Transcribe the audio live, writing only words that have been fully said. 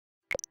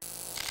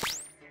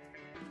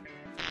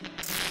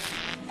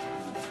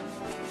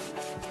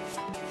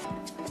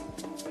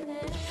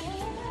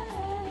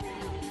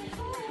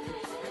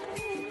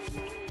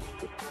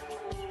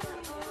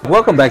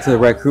Welcome back to the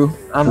Red Crew.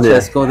 I'm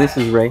Chesco. This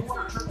is Ray.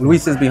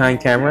 Luis is behind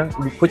camera.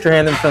 Put your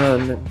hand in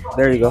front of.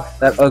 There you go.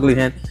 That ugly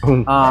hand.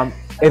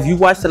 If you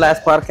watched the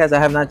last podcast, I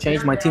have not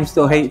changed. My team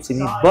still hates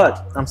me,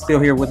 but I'm still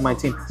here with my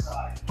team.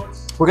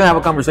 We're gonna have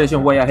a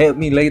conversation where you hate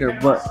me later,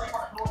 but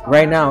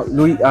right now,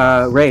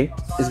 Ray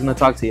is gonna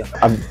talk to you.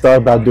 I've thought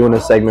about doing a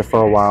segment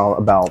for a while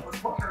about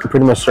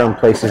pretty much certain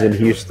places in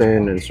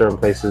Houston and certain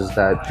places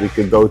that we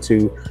could go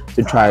to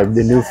try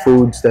the new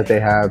foods that they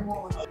have.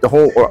 The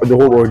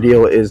whole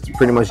ordeal is to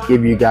pretty much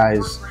give you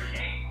guys,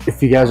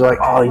 if you guys are like,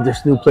 oh,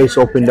 this new place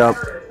opened up,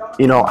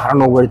 you know, I don't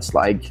know what it's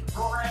like.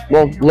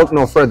 Well, look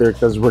no further,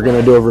 because we're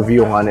gonna do a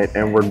review on it,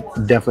 and we're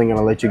definitely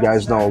gonna let you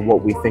guys know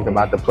what we think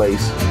about the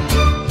place.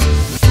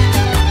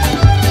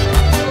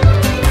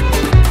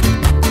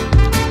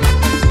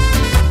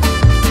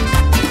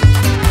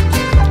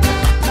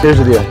 Here's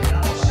the deal.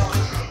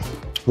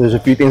 There's a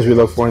few things we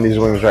look for in these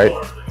wings, right?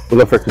 We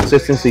look for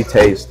consistency,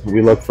 taste.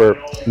 We look for,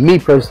 me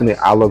personally,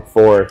 I look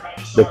for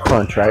the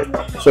crunch, right?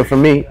 So for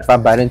me, if I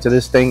bite into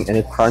this thing and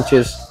it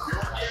crunches,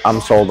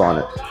 I'm sold on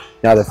it.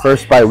 Now the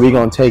first bite we're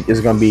gonna take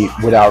is gonna be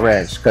without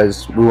ranch,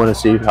 because we want to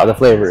see how the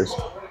flavor is.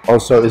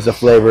 Also, is the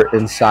flavor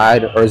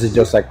inside, or is it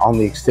just like on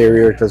the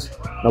exterior? Because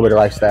nobody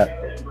likes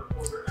that.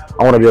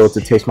 I want to be able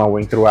to taste my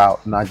wing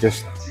throughout, not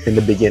just in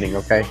the beginning.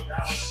 Okay.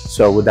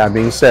 So with that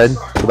being said,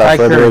 without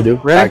further ado,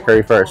 I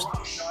curry first.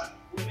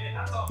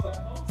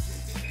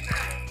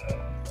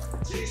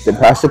 Then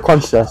pass the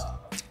crunch test.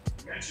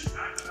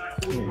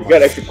 You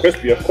got extra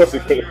crispy, of course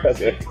it could have passed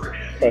the extra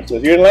crunch test. You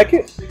didn't like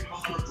it?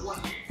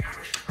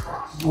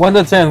 1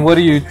 to 10, what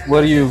do you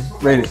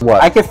rate it?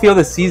 What? I can feel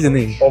the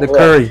seasoning, the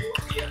curry.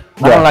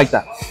 I don't like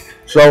that.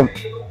 So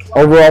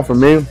overall for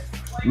me,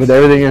 with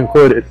everything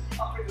included,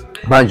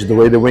 mind you, the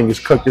way the wing is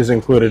cooked is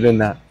included in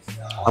that.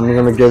 I'm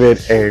gonna give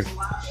it a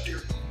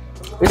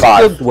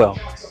 5. Cooked well.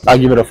 I'll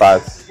give it a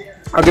 5.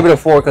 I'll give it a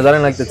 4 because I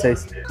didn't like the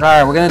taste. All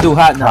right, we're gonna do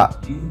hot now.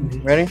 Hot.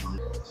 Ready?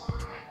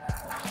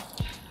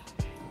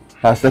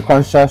 Pass the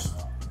crunch test.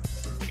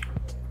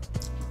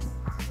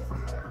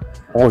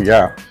 Oh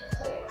yeah.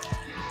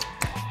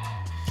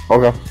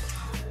 Okay.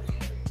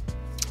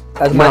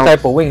 That's my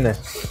type of wing then.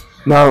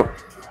 Now,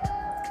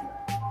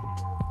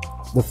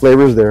 the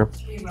flavor is there.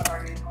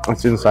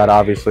 It's inside,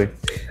 obviously,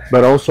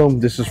 but also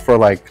this is for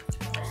like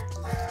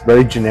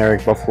very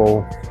generic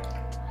buffalo.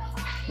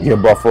 You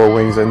get buffalo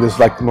wings, and this is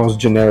like the most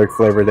generic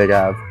flavor they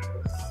have.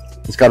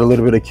 It's got a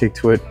little bit of kick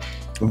to it,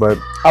 but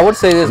I would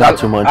say this. Not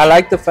too much. I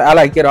like I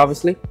like it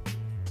obviously,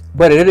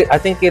 but I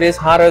think it is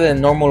hotter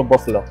than normal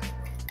buffalo.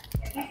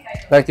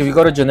 Like if you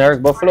go to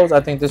generic buffaloes,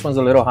 I think this one's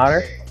a little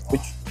hotter,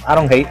 which I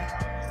don't hate.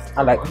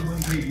 I like.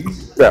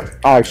 Yeah,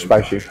 I like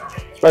spicy.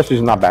 Spicy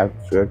is not bad.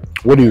 It's good.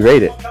 What do you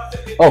rate it?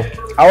 Oh,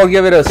 I will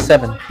give it a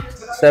 7.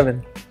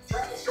 7.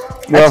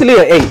 Well, actually,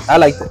 an 8. I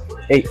like it.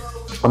 8.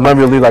 I'm not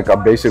really like a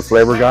basic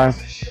flavor guy.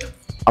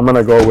 I'm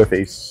gonna go with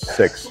a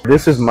 6.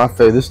 This is my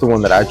favorite. This is the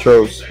one that I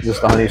chose. This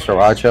is the honey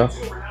sriracha.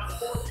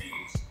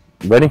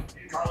 Ready?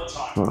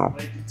 Oh.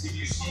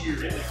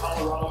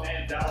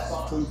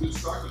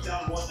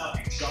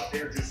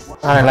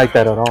 I didn't like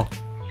that at all.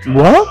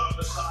 What?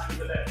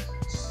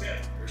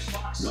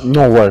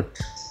 No way.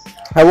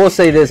 I will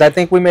say this. I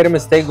think we made a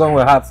mistake going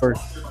with hot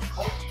first.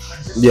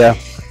 Yeah.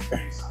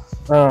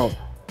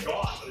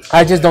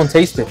 I just don't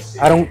taste it.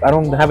 I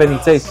don't have any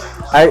taste.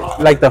 I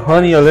like the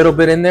honey a little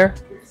bit in there,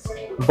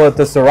 but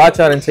the sriracha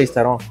I didn't taste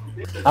at all.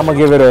 I'm gonna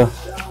give it a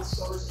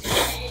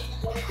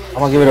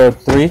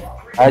 3.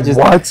 I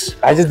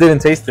just didn't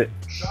taste it.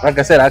 Like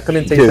I said, I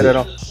couldn't taste it at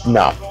all.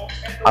 No,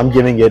 I'm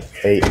giving it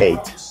a 8.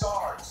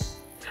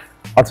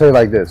 I'll tell you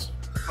like this.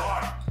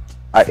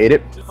 I ate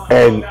it,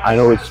 and I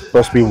know it's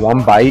supposed to be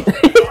one bite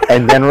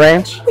and then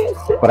ranch,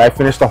 but I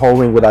finished the whole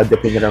wing without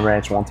dipping it in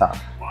ranch one time.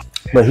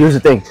 But here's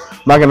the thing.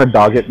 I'm not gonna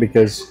dog it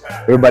because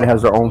everybody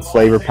has their own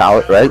flavor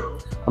palette, right?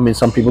 I mean,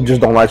 some people just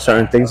don't like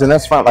certain things, and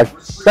that's fine. Like,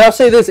 but I'll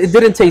say this: it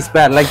didn't taste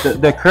bad. Like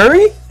the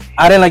curry,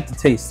 I didn't like the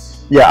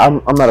taste. Yeah,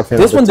 I'm not a fan.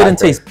 This one didn't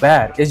taste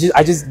bad. It's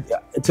just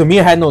to me,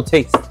 it had no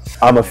taste.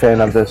 I'm a fan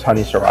of this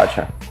honey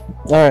sriracha.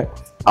 All right.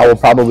 I will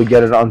probably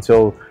get it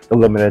until the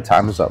limited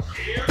time is up.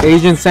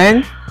 Asian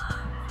Sang.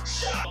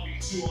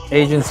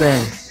 Asian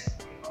Sang.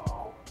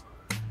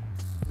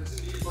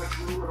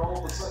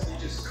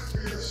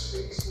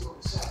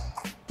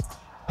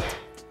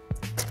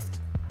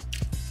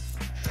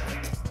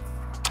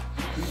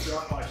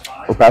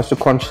 We'll pass the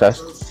crunch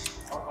test.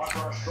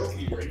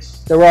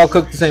 They were all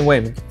cooked the same way,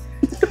 man.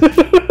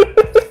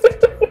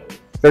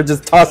 They're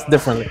just tossed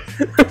differently.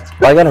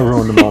 I gotta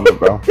ruin the moment,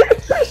 bro.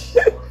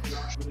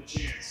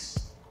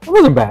 It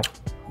wasn't bad.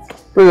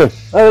 Pretty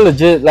good.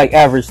 Legit, like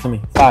average to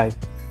me. 5.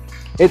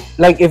 It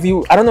like if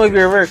you, I don't know if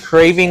you're ever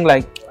craving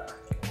like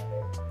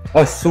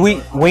a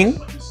sweet wing,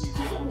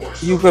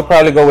 you could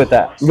probably go with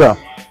that. Yeah.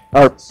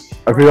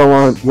 If you don't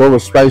want to go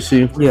with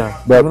spicy,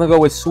 Yeah, but I'm gonna go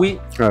with sweet.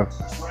 yeah,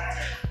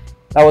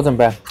 That wasn't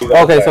bad.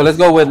 Okay, so let's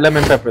go with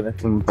lemon pepper then.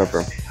 lemon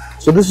pepper.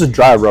 So this is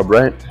dry rub,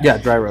 right? Yeah,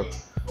 dry rub.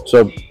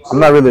 So I'm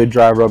not really a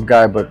dry rub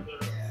guy, but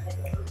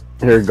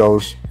here it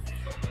goes.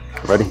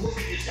 Ready?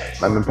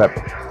 Lemon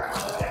pepper.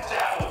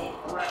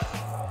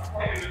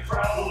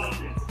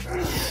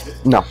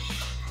 No.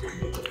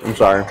 I'm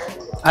sorry.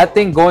 I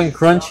think going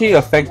crunchy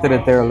affected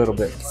it there a little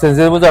bit. Since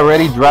it was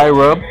already dry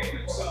rub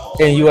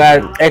and you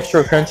add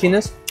extra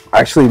crunchiness.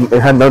 Actually,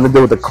 it had nothing to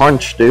do with the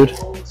crunch, dude.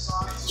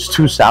 It's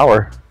too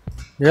sour.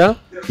 Yeah?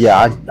 Yeah,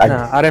 I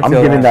didn't I'm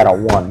feel giving that. that a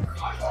 1.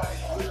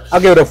 I'll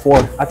give it a 4.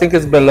 I think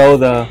it's below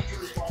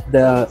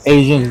the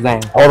Asian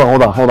thing.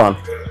 Hold on.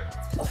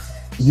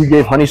 You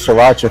gave honey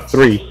sriracha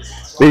 3.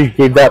 Then you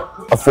gave that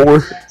a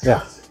 4.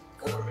 Yeah.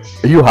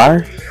 Are you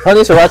higher?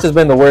 Honey sriracha's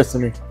been the worst to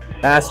me.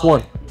 Last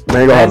one.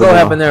 Mango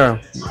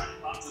habanero.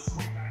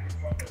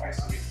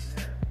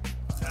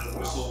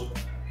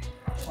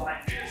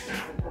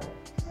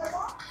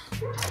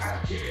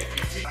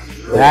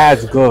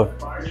 That's good.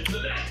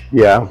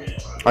 Yeah,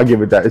 I'll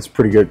give it that. It's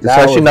pretty good. It's That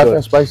actually was not good.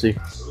 that spicy.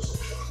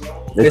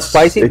 It's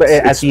spicy, but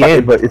at the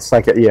end. But it's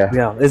like yeah.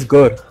 Yeah, it's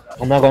good.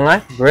 I'm not gonna lie.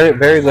 Very,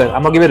 very good.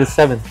 I'm gonna give it a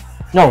 7.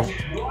 No,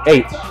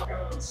 8.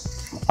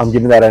 I'm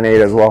giving that an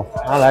 8 as well.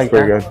 I like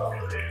Pretty that.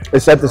 good.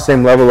 It's at the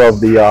same level of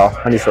the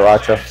honey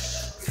sriracha.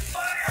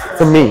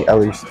 For me, at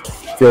least.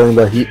 Feeling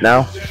the heat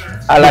now.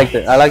 I liked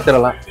it. I liked it a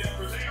lot.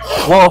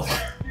 Well,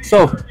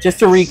 so just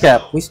to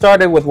recap, we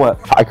started with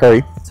what? Thai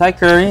curry. Thai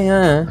curry.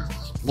 Yeah,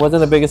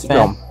 wasn't the biggest fan.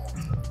 No.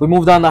 We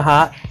moved on to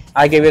hot.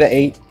 I gave it an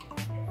 8.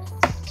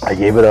 I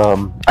gave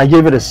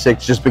it a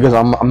 6 just because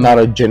I'm not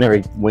a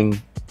generic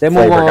wing. Then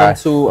move flavor on guy.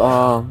 to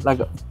like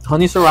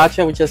honey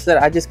sriracha, which I said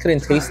I just couldn't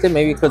taste it,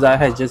 maybe because I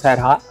had just had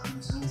hot.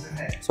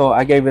 So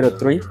I gave it a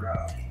 3.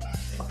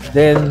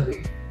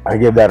 Then I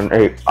gave that an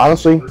 8.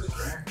 Honestly,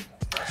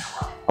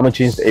 I'm gonna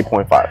change to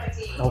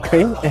 8.5.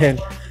 okay, and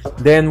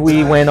then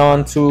we went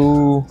on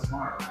to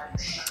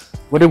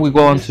what did we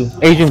go on to?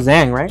 Asian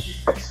Zang, right?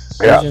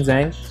 Yeah. Asian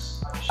Zang.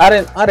 I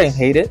didn't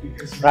hate it.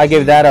 I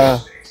gave that a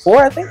 4,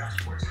 I think.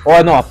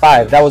 Or no, a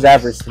 5. That was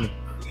average to me.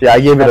 Yeah, I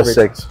gave it a Average.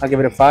 6. I give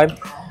it a 5.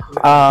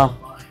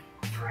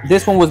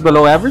 This one was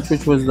below average,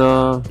 which was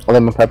the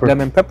Lemon pepper.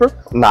 lemon pepper,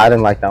 Nah, I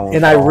didn't like that one.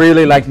 and I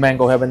really like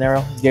mango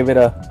habanero. Gave it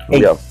a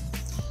 8. Yep.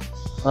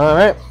 All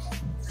right.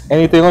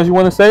 Anything else you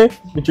want to say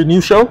with your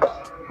new show?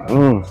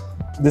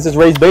 This is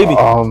Ray's baby.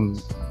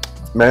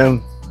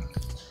 Man,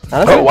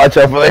 Honestly, watch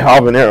out for the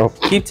habanero.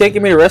 keep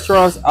taking me to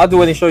restaurants. I'll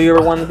do any show you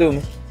ever want to do,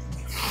 man.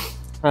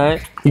 All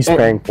right. He's And-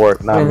 paying for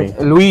it, not and me.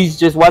 Luis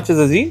just watches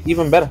us eat.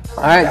 Even better.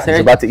 All right, He's Sarah.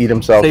 about to eat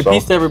himself. Say So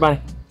peace to everybody.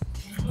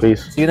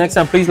 peace. See you next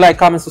time. Please like,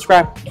 comment,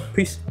 subscribe.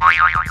 Peace.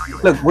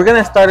 Look, we're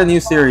gonna start a new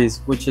series,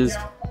 which is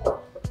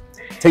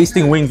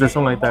tasting wings or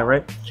something like that,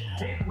 right?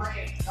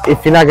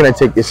 If you're not gonna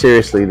take it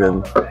seriously,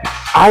 then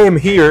I am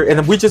here,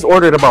 and we just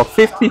ordered about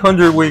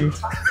 1,500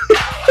 wings.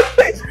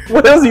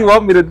 What else do you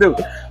want me to do?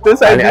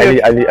 This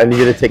idea. I need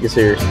you to take it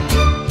seriously.